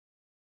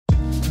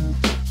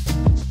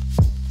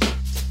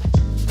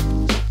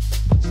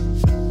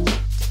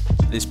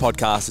This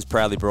podcast is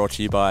proudly brought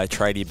to you by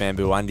Tradie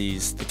Bamboo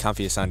Undies, the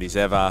comfiest undies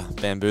ever.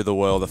 Bamboo the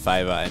world a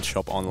favour and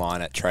shop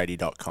online at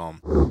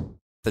tradie.com.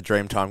 The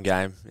Dreamtime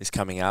game is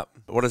coming up.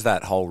 What does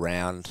that whole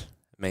round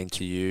mean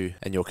to you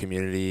and your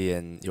community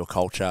and your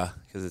culture?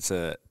 Because it's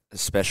a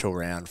special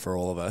round for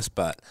all of us,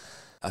 but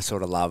I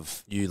sort of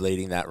love you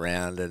leading that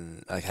round.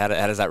 And like, how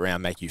does that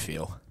round make you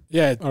feel?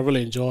 Yeah, I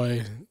really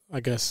enjoy,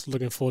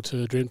 looking forward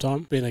to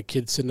Dreamtime. Being a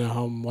kid sitting at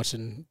home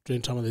watching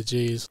Dreamtime of the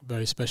G is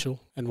very special.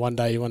 And one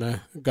day you want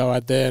to go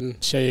out there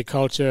and share your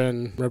culture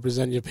and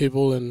represent your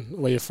people and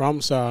where you're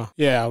from. So,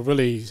 yeah, I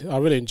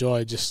really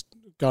enjoy just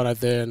going out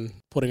there and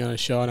putting on a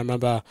show. And I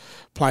remember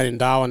playing in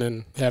Darwin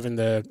and having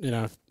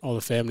all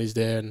the families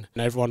there and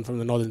everyone from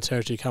the Northern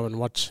Territory come and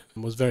watch.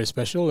 It was very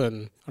special.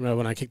 And I remember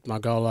when I kicked my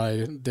goal,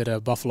 I did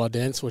a buffalo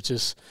dance, which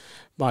is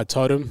my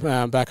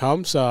totem back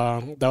home.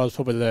 So that was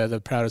probably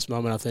the proudest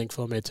moment, I think,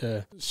 for me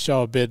to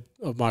show a bit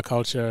of my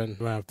culture and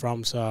where I'm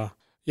from. So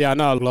yeah, I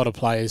know a lot of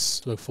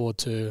players look forward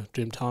to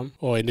Dreamtime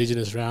or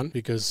Indigenous round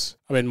because,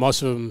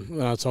 most of them,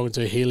 when I was talking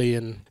to Healy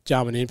and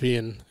Jarman Impey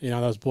and,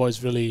 those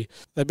boys really,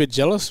 they're a bit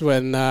jealous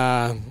when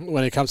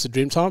it comes to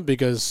Dreamtime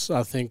because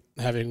I think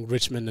having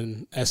Richmond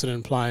and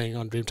Essendon playing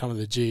on Dreamtime of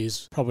the G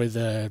is probably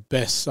the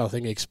best, I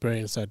think,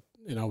 experience that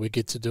we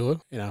get to do it.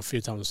 A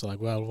few times it's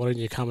like, well, why don't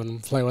you come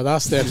and play with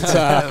us then?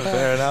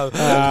 Fair enough.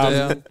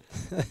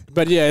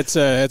 But yeah, it's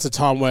a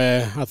time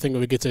where I think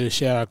we get to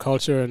share our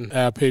culture and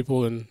our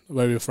people and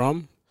where we're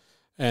from.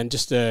 And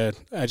just to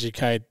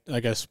educate,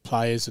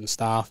 players and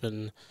staff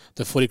and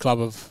the footy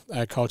club of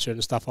our culture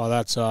and stuff like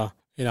that. So,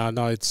 I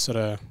know it's sort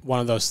of one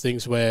of those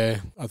things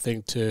where I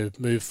think to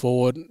move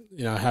forward,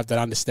 have that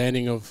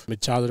understanding of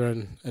each other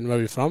and where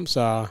we're from.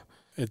 So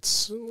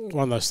it's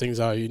one of those things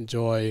I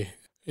enjoy,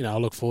 I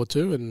look forward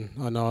to. And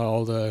I know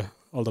all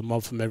the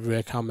mob from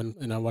everywhere come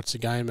and watch the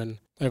game and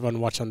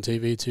everyone watch on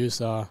TV too.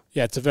 So,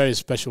 yeah, it's a very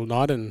special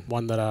night and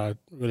one that I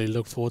really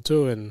look forward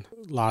to. And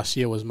last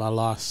year was my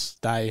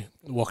last day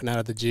walking out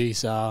of the G,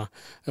 so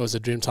it was a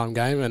Dreamtime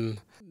game.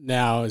 And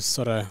now it's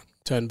sort of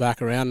turned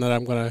back around that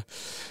I'm going to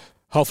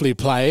hopefully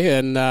play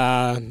and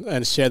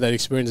share that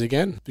experience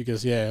again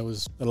because, yeah, it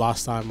was the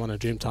last time on a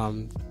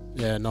Dreamtime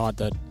night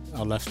that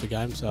I left the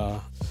game. So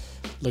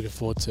looking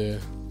forward to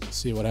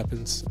see what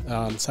happens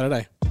on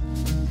Saturday.